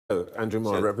Andrew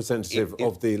Marr, representative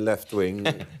of the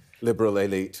left-wing liberal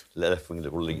elite. Left-wing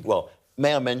liberal elite. Well,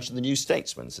 may I mention the New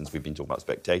Statesman, since we've been talking about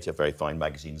Spectator, very fine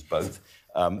magazines both,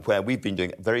 where we've been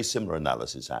doing very similar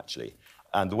analysis, actually.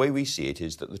 And the way we see it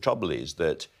is that the trouble is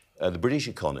that the British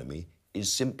economy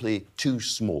is simply too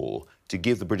small to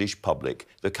give the British public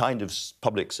the kind of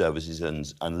public services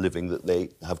and living that they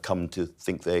have come to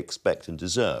think they expect and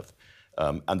deserve.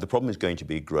 And the problem is going to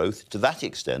be growth. To that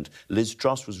extent, Liz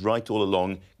Truss was right all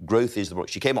along. Growth is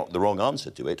she came up with the wrong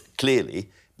answer to it, clearly,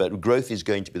 but growth is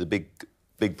going to be the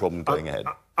big problem going ahead.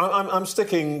 I'm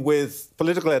sticking with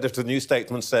political editor of the New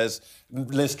Statesman says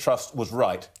Liz Truss was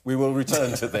right. We will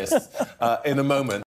return to this in a moment.